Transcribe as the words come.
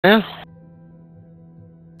Yeah.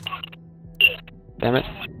 Damn it.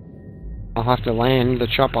 I'll have to land the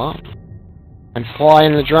chopper and fly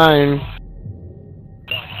in the drone.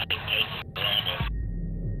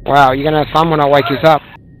 Wow, you're gonna have fun when I wake us up.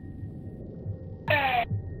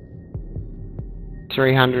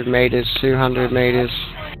 300 meters, 200 meters,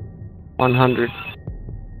 100.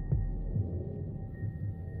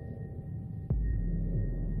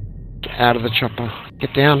 Get out of the chopper.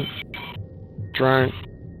 Get down. Drone.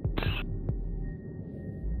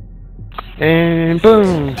 And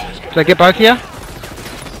boom! Did I get both of you?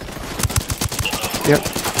 Yep.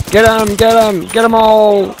 Get 'em! Get 'em! Get 'em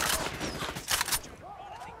all!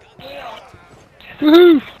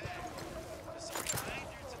 Woohoo!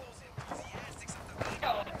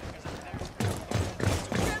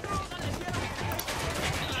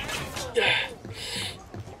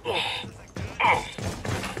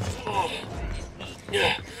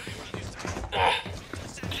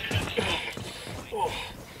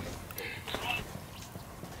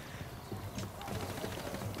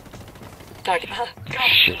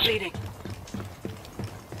 Shit. Bleeding.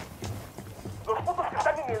 Los putos que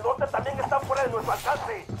están en el norte también están fuera de nuestro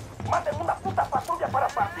alcance. Manden una puta patrulla para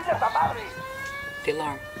partir esa madre. The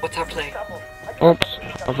alarm. What's our play? Oops.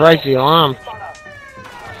 I've raised the alarm.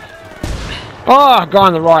 Oh, guy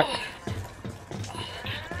on the right.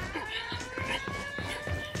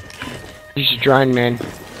 Use your drone, man.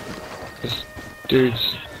 This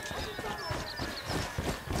dude's...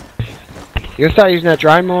 You gotta start using that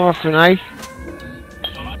drone more often, eh?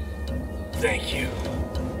 Thank you.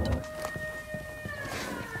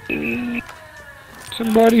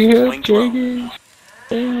 Somebody help Jenkins.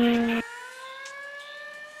 There's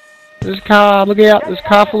a car, look out, there's a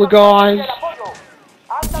car full of guys.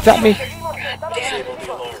 Is that me?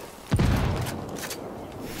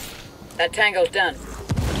 That tango's done.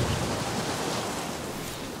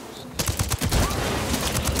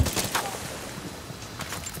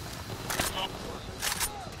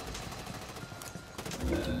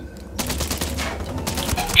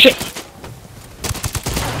 Shit!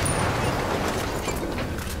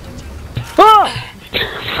 Ah!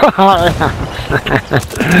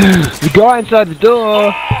 The guy inside the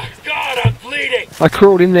door. Oh, God, I'm bleeding. I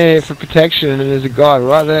crawled in there for protection and there's a guy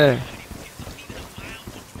right there.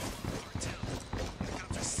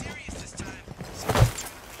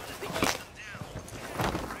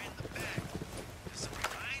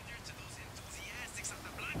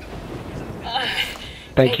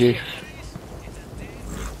 Thank you.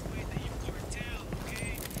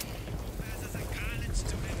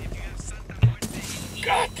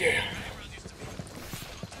 Goddamn.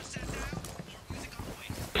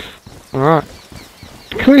 Alright.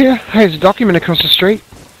 Clear. Hey, there's a document across the street.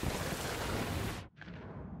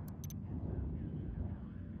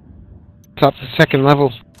 It's up to the second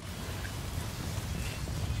level.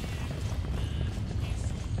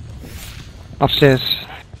 Upstairs.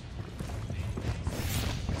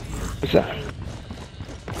 What's that?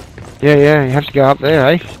 Yeah, you have to go up there,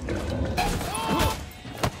 eh?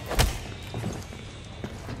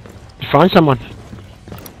 Find someone.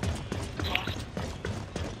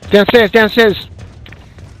 Downstairs.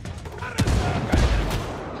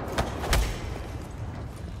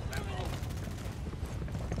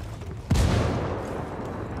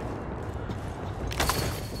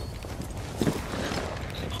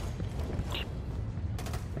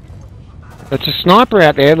 That's a sniper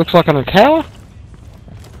out there, looks like on a tower.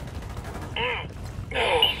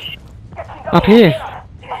 Up here.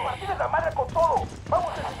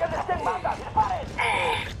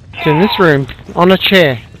 It's in this room, on a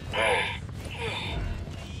chair.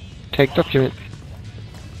 Take document.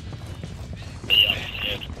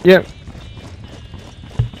 Yep.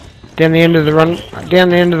 Down the end of the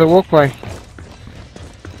walkway.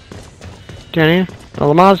 Down here. Oh,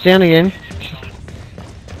 Lamar's down again.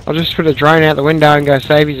 I'll just put a drone out the window and go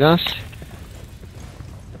save his ass.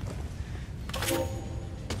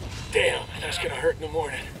 Damn, that's gonna hurt in the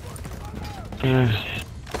morning.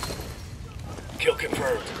 Kill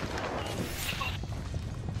confirmed.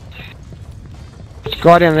 There's a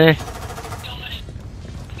guy down there.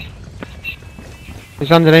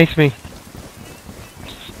 He's underneath me.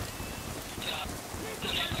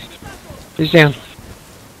 He's down.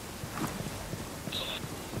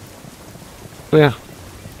 Where?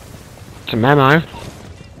 Some ammo.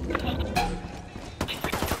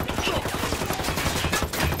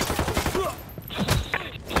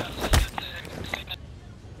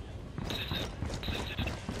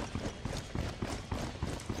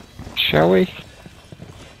 Shall we?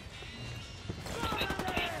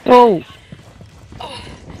 Oh!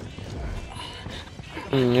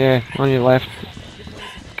 Yeah, on your left.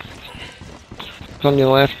 It's on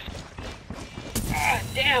your left.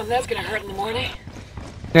 Damn, that's gonna hurt in the morning.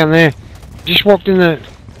 Down there. Just walked in the...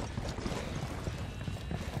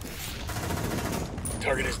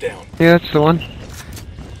 Target is down. Yeah, that's the one.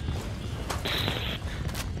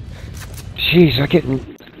 Jeez, I'm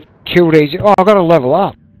getting killed easy. Oh, I've got to level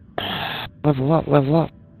up. Level up, level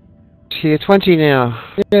up. Tier 20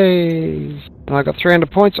 now. Yay! And I got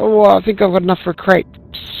 300 points. Oh, I think I've got enough for a crate.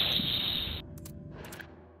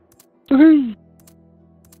 Woohoo!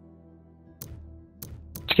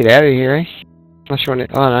 Let's get out of here, eh? Unless you want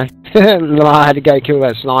to... Oh, no. No, I had to go kill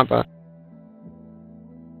that sniper.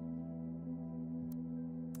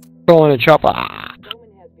 Calling a chopper.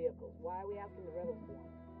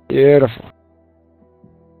 Beautiful.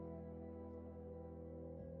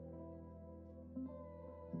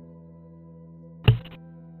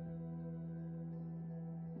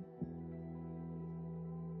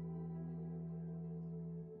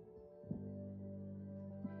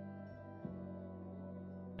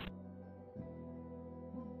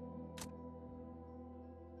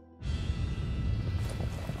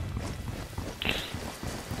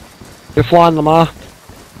 You're flying, Lamar.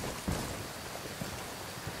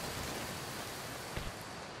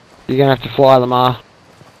 You're gonna have to fly, Lamar.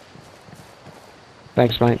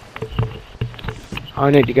 Thanks, mate.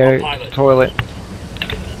 I need to go to the toilet.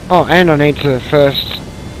 Oh, and I need to first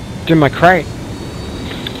do my crate.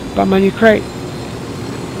 Buy my new crate.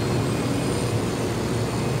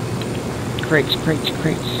 Crates, crates,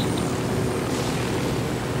 crates.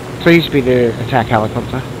 Please be the attack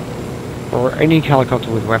helicopter. Or any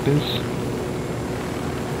helicopter with weapons.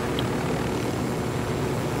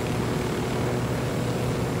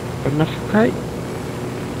 Good enough for crate?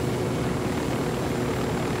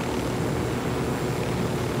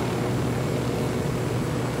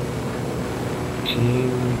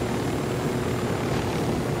 Team.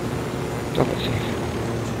 Double safe.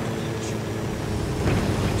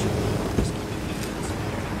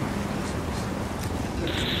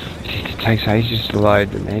 It takes ages to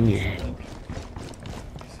load the menu.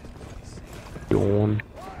 Yawn.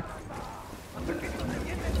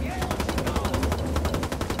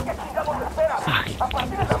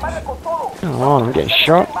 Come on, I'm getting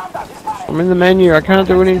shot. I'm in the menu, I can't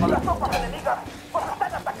do anything.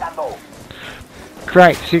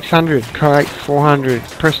 Crate, 600. Crate, 400.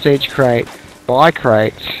 Prestige crate. Buy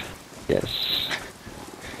crate. Yes.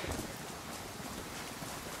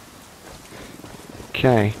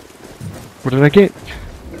 Okay. What did I get?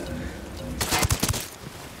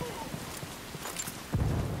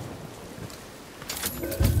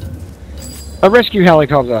 A rescue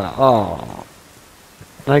helicopter. Oh.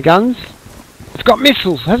 No guns? It's got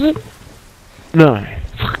missiles, has it? No.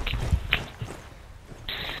 Fuck.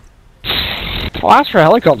 I asked for a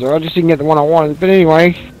helicopter, I just didn't get the one I wanted. But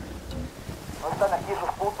anyway.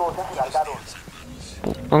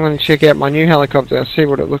 I'm going to check out my new helicopter, see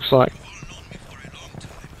what it looks like.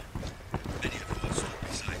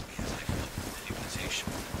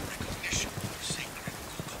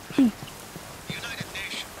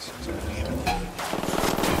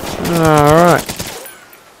 Alright.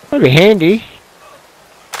 That'd be handy.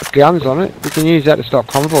 With guns on it. We can use that to stop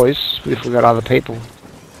convoys if we've got other people.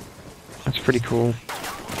 That's pretty cool.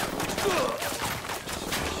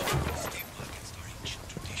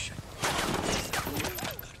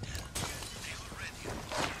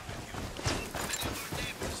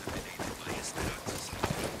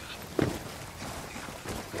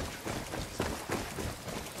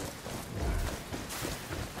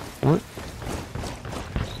 What?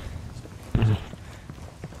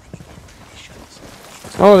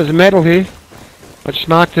 Oh, there's a medal here. I just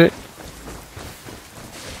marked it.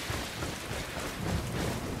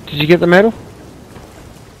 Did you get the medal?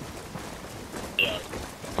 Yeah.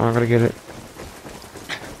 Oh, I gotta get it.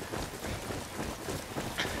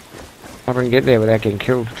 I can get there without getting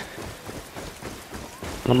killed.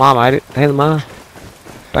 Lamar made it. Hey Lamar.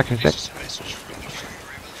 Back in a sec.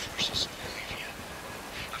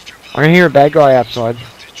 I can hear a bad guy outside.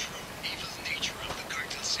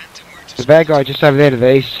 The bad guy just over there to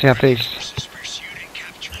the east, southeast.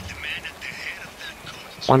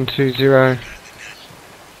 120.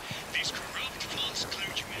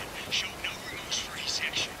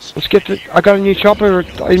 Let's get to. I got a new chopper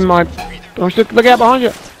in my. Oh, look out behind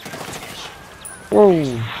you!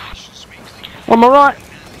 Whoa! On my right!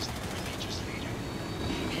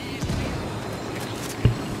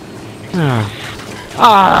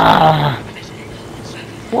 Ah!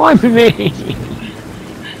 Why me?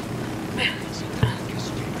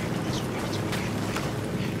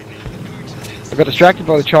 I got distracted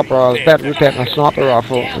by the chopper. I was about to rip out my sniper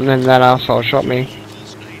rifle, and then that arsehole shot me.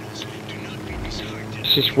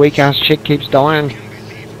 This weak ass chick keeps dying.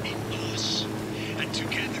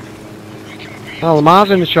 Oh,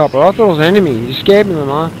 Lamar's in the chopper. I thought it was an enemy. You scared me,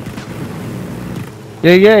 Lamar.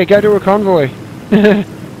 Yeah, go to a convoy.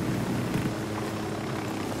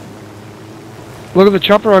 Look at the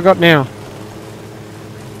chopper I got now.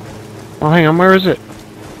 Oh, hang on, where is it?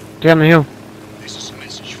 Down the hill. This is a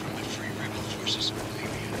message from the Free Rebel Forces of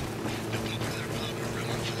Bolivia. The popular blogger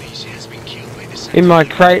Ramon Felice has been killed by the In my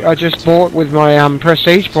crate I just bought with my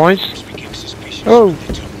prestige points. Oh,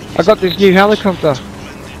 I got this new helicopter.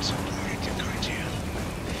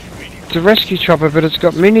 It's a rescue chopper, but it's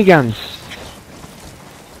got miniguns.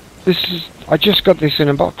 I just got this in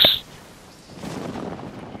a box.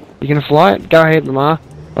 You gonna fly it? Go ahead, Lamar.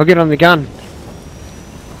 I'll get on the gun.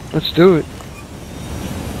 Let's do it.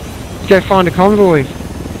 Let's go find a convoy.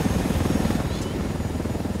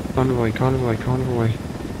 Convoy.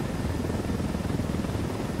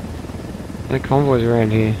 No convoys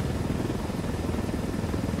around here.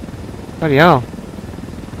 Bloody hell.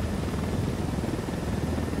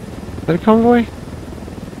 Is that a convoy?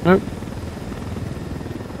 Nope.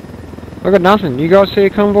 I got nothing. You guys see a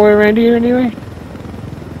convoy around here anyway?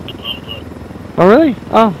 Oh really?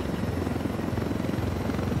 Oh.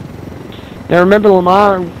 Now remember,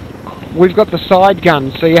 Lamar, we've got the side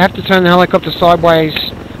gun, so you have to turn the helicopter sideways,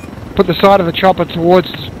 put the side of the chopper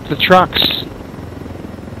towards the trucks.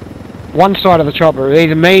 One side of the chopper,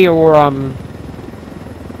 either me or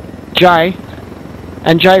Jay.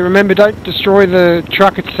 And Jay, remember, don't destroy the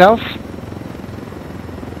truck itself.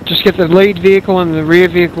 Just get the lead vehicle and the rear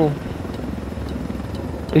vehicle.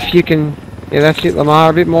 If you can. Yeah, that's it, Lamar,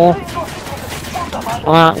 a bit more.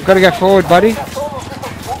 Alright, we've got to go forward, buddy.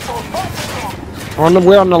 We're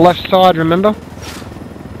on the left side, remember?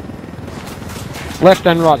 Left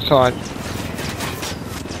and right side.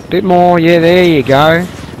 Bit more, yeah, there you go.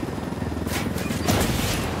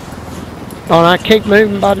 Oh no, keep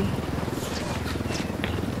moving, buddy.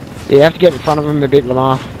 Yeah, you have to get in front of him a bit,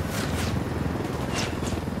 Lamar.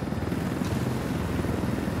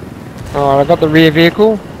 Alright, I've got the rear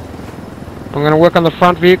vehicle. I'm going to work on the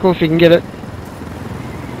front vehicle if you can get it.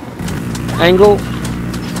 Angle.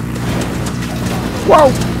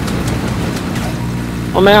 Whoa!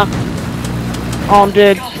 I'm out. Oh, I'm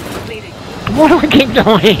dead. What do I keep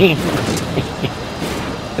doing?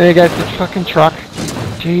 There goes the fucking truck.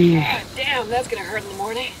 Jeez. God damn, that's gonna hurt in the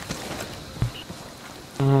morning.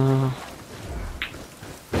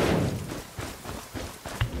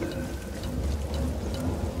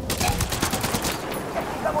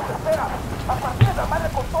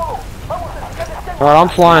 Alright, I'm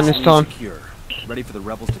flying this time. Ready for the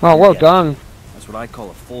rebels to Oh, well done. That's what I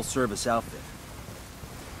call a full-service outfit.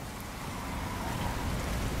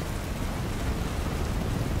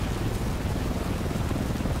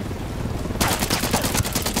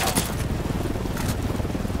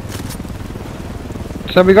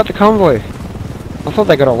 So we got the convoy. I thought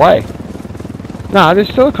they got away. No, there's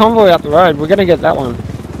still a convoy up the road. We're gonna get that one.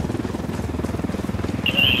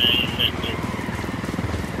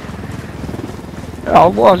 Oh,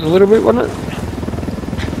 it was a little bit, wasn't it?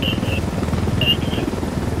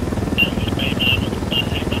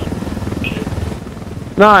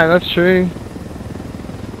 No, that's true.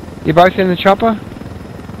 You both in the chopper?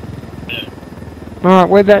 Alright,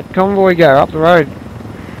 where'd that convoy go? Up the road.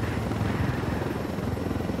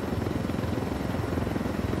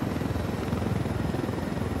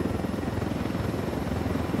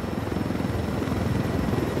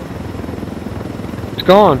 It's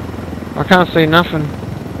gone. I can't see nothing.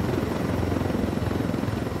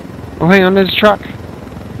 Oh, hang on, there's a truck.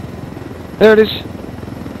 There it is.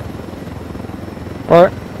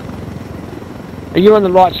 Alright. Are you on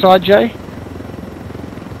the right side, Jay?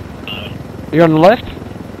 You're on the left?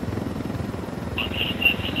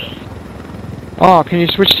 Oh, can you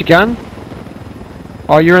switch to gun?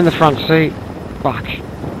 Oh, you're in the front seat. Fuck.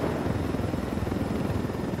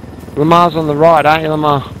 Lamar's on the right, aren't you,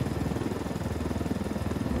 Lamar?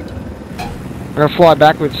 I'm gonna fly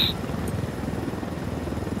backwards.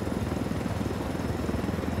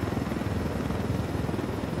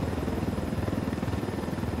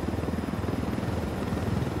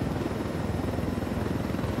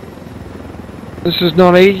 This is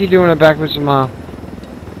not easy doing it backwards, Lamar.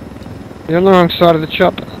 You're on the wrong side of the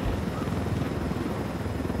chopper.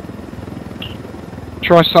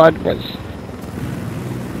 Try sideways.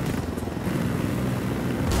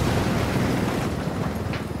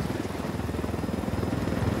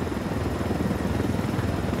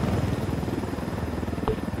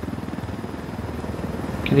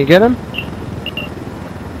 Can you get him?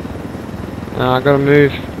 No, I gotta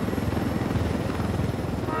move.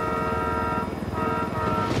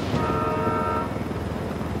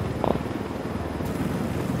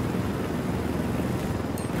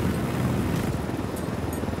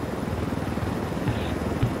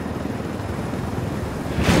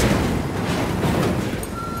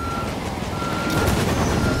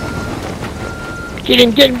 Get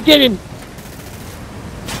him, get him, get him!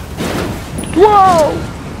 Whoa!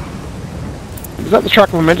 Is that the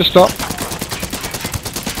truck we're meant to stop?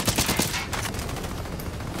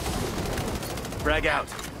 Frag out.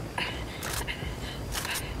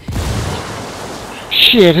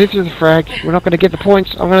 Shit, hit to the frag. We're not going to get the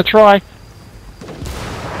points. I'm going to try.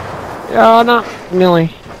 Oh, no.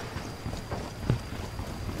 Nearly.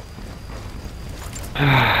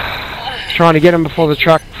 Trying to get him before the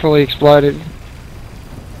truck fully exploded.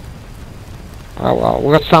 Oh well,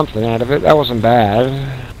 we got something out of it. That wasn't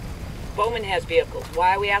bad. Bowman has vehicles.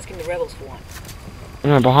 Why are we asking the rebels for one?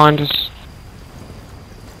 No, behind us.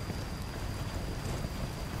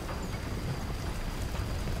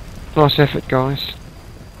 Nice effort, guys.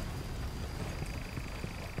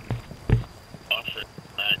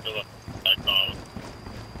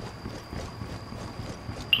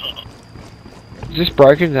 Is this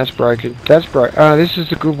broken? That's broken. That's broken. Oh, this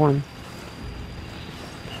is a good one.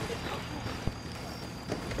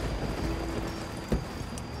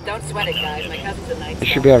 Don't sweat it, guys. My cousin's a night. You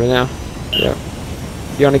should be able to now. Yep.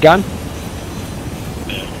 You on a gun?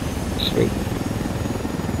 Sweet.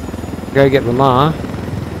 Go get Lamar.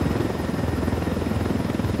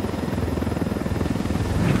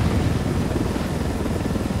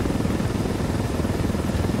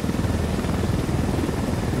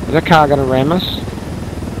 Is that car gonna ram us?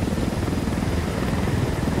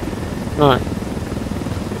 No.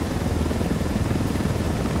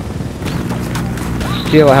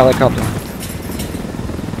 Steal a helicopter.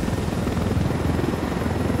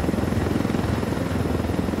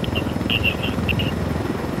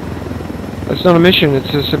 It's not a mission,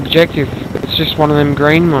 it's a subjective. It's just one of them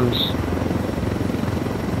green ones.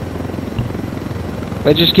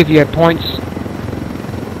 They just give you points.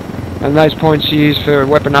 And those points you use for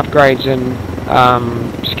weapon upgrades and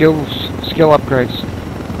skill upgrades.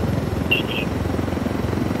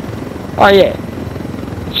 Oh yeah,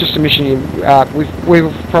 it's just a mission.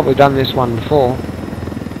 We've probably done this one before,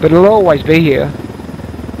 but it'll always be here.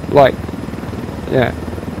 Like, yeah,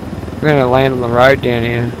 we're gonna land on the road down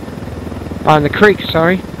here. Oh, in the creek.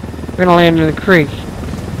 Sorry, we're gonna land in the creek.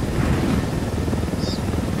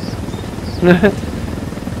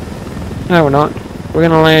 No, we're not. We're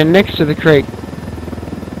gonna land next to the creek.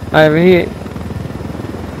 Over here.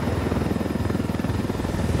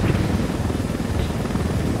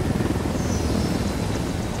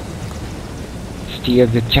 Steer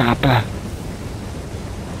the chopper.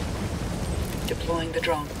 Deploying the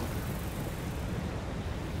drone.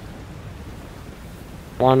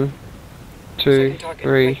 1, 2, Second target,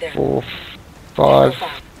 3, right there. 4, 5.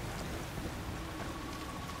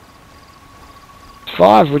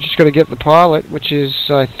 5, we just got to get the pilot, which is,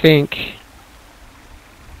 I think,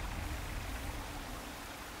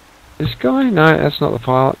 this guy? No, that's not the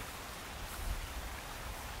pilot.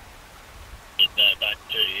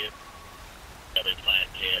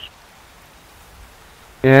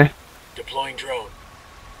 Yeah. Deploying drone.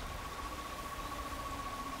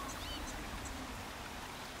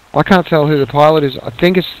 I can't tell who the pilot is. I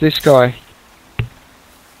think it's this guy.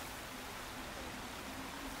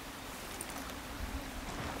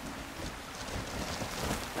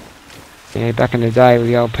 Yeah, back in the day with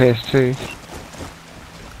the old PS2.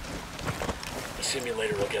 The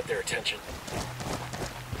simulator will get their attention.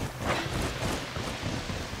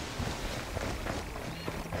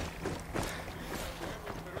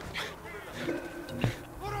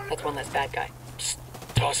 That's one less bad guy. Psst,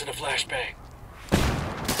 toss in a flashbang.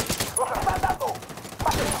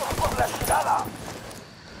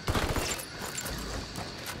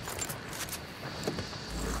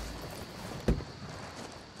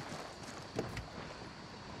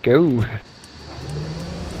 Go.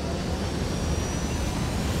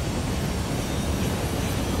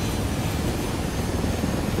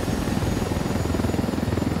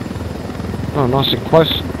 Oh, nice and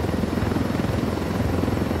close.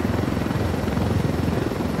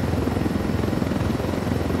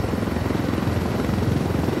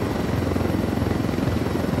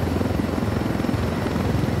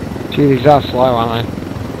 Gee, these are slow, aren't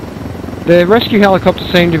they? The rescue helicopters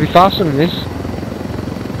seem to be faster than this.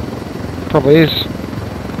 Probably is.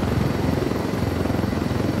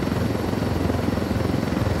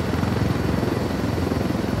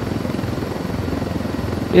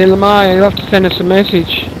 Yeah, Lamar, you'll have to send us a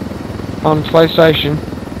message on PlayStation.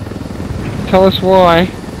 Tell us why.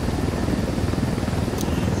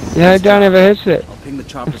 Yeah, don't have a headset. I'll ping the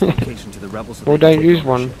chopper's location to the rebels. So Or they can don't take use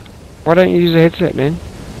one. ownership. Why don't you use a headset, man?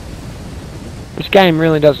 This game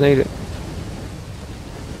really does need it.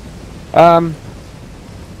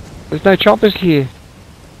 There's no choppers here.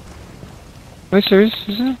 Wait, there is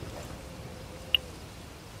there?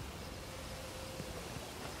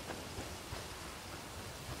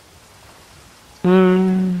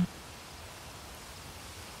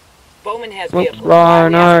 has Oh, vehicles. no,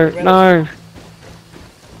 Wildly no, outside the no.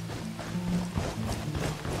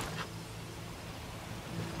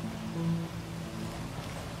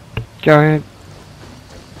 Go ahead.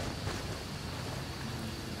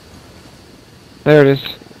 There it is.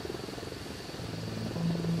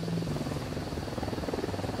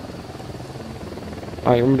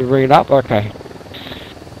 Oh, you want me to bring it up? Okay.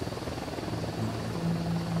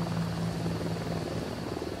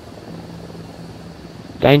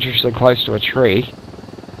 Dangerously close to a tree.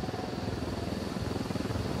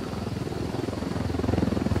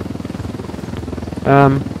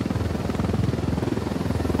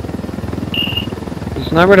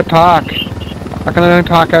 There's nowhere to park. I can only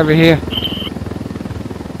park over here.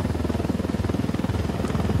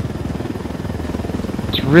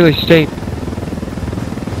 It's really steep.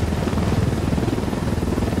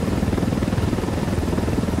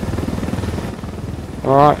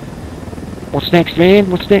 Alright. What's next,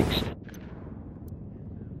 man? What's next?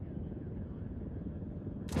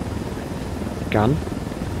 Gun.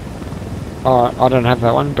 Alright, I don't have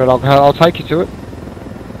that one, but I'll take you to it.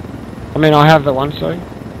 I mean, I have that one, so.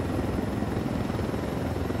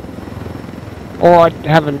 Or I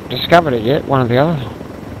haven't discovered it yet, one or the other.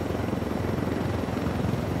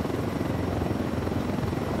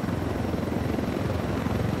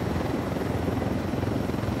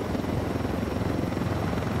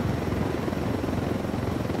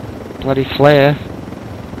 Bloody flare.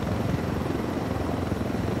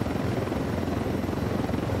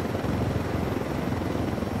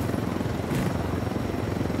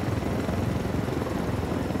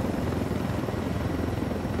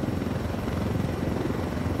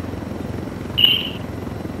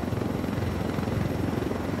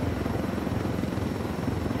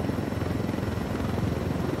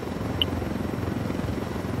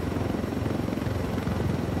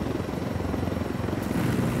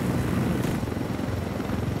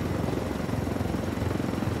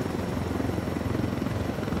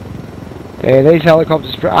 Yeah, these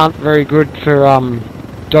helicopters aren't very good for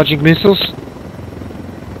dodging missiles.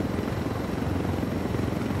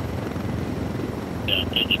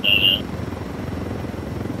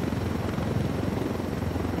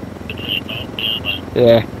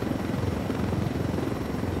 Yeah.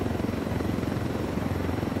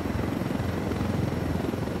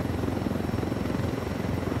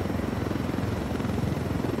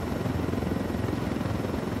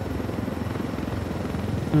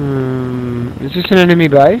 Is this an enemy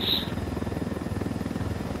base?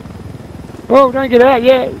 Whoa, don't get out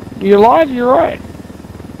yet. You alive? You're right.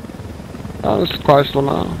 Oh, this is close,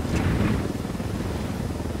 Lamar.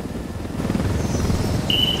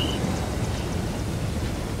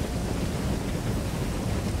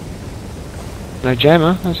 No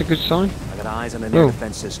jammer, that's a good sign. I got eyes on an air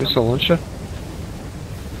defense system. Missile launcher.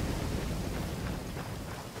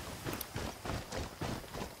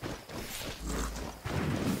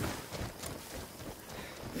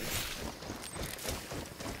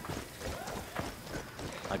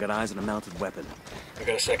 I got eyes on a mounted weapon. I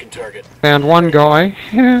got a second target. Found one guy.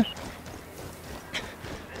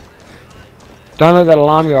 Don't let that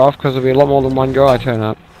alarm go off because there'll be a lot more than one guy turn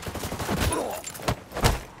up.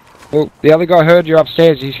 Oh, the other guy heard you're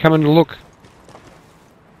upstairs. He's coming to look.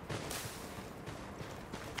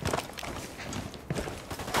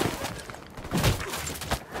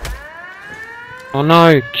 Oh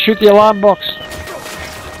no, shoot the alarm box.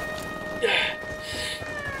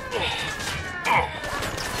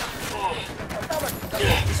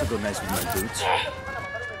 This will go nice with my boots.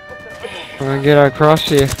 I'm gonna get across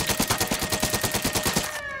here.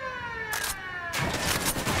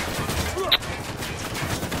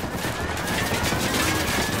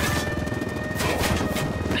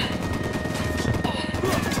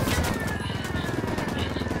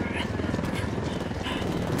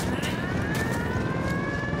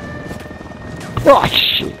 Oh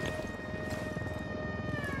shit!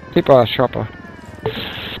 Hit by a chopper.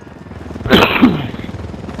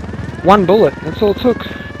 One bullet, that's all it took.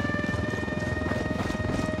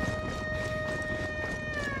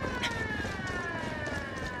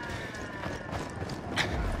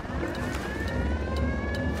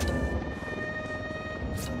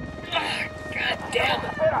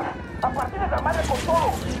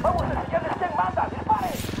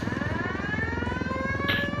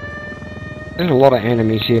 There's a lot of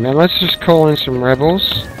enemies here, man. Let's just call in some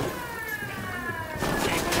rebels.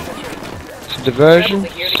 Some diversion,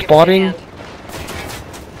 spotting.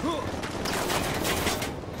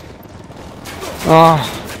 Oh.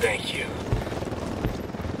 Thank you.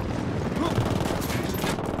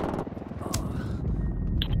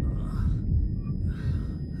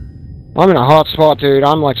 I'm in a hot spot, dude.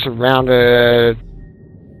 I'm like surrounded.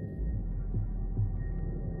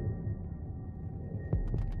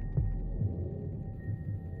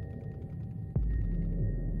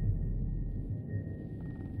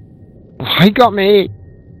 He got me.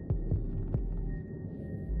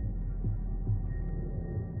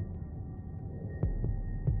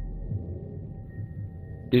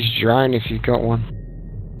 Use drone if you've got one.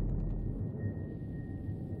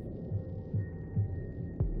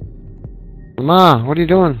 Ma, what are you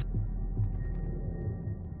doing?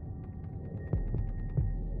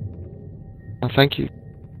 Oh, thank you.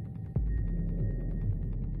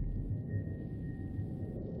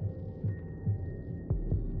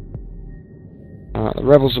 Alright, the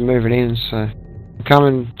rebels are moving in, so... I'm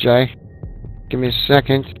coming, Jay. Give me a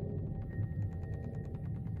second.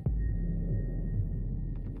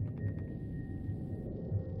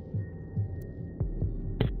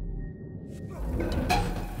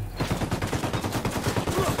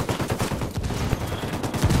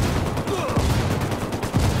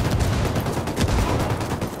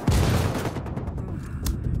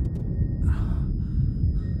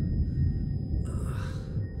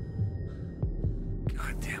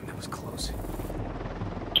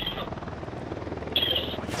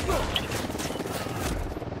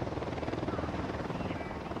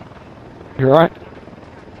 You alright?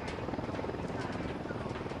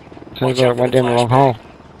 Sounds like it went down the wrong hole.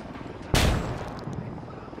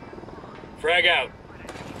 Frag out.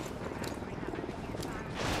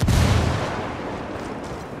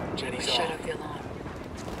 Jenny's Shut off the alarm.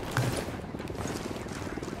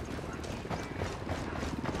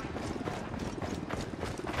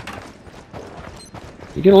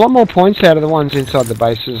 You get a lot more points out of the ones inside the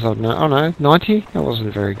bases. Oh no, 90? That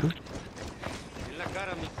wasn't very good.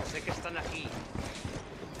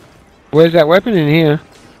 Where's that weapon in here?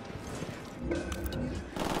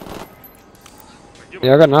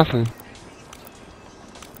 Yeah, I got nothing.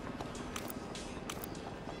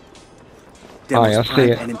 Oh yeah, I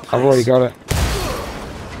see it. I've already got it.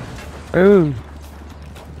 Boom.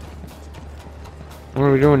 What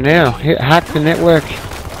are we doing now? Hack the network.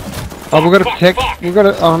 Oh, we've got to protect. We've got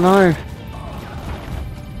to. Oh no.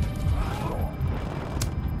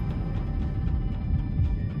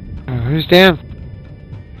 Oh, who's down?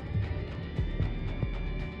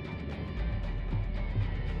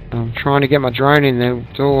 I'm trying to get my drone in the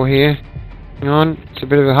door here. Hang on, it's a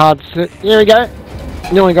bit of a hard sit. There we go.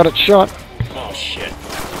 Nearly got it shot. Oh shit.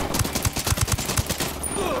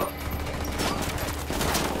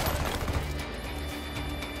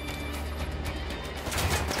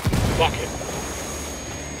 Fuck it.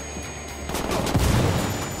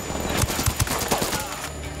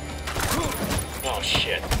 Oh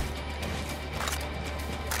shit.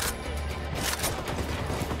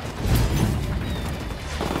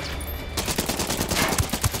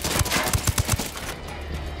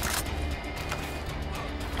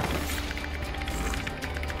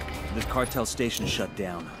 This cartel station shut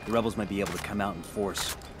down. The rebels might be able to come out in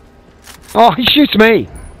force. Oh, he shoots me.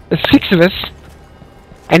 There's 6 of us.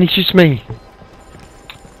 And he shoots me.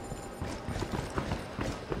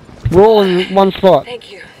 We're all in one spot.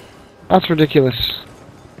 Thank you. That's ridiculous.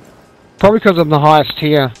 Probably because I'm the highest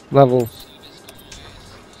tier level.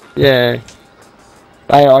 Yeah.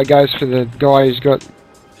 AI goes for the guy who's got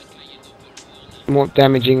more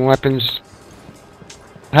damaging weapons.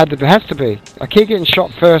 Has to be. I keep getting shot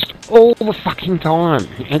first all the fucking time.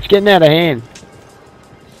 It's getting out of hand.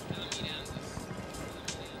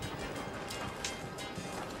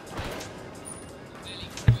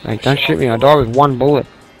 Hey, don't shoot me. I die with 1 bullet.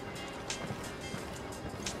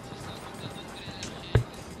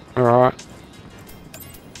 Alright.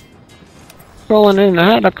 Calling in a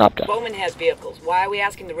helicopter. Bowman has vehicles. Why are we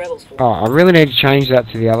asking the rebels for? Oh, I really need to change that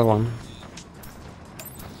to the other one.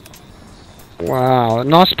 Wow,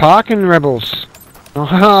 nice parking, rebels.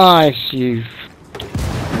 Nice, you.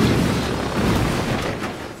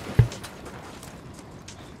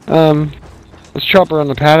 Let's chopper on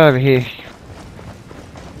the pad over here.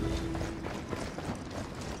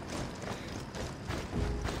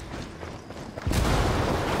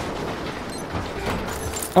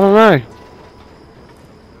 I don't know.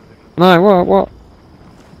 No, what?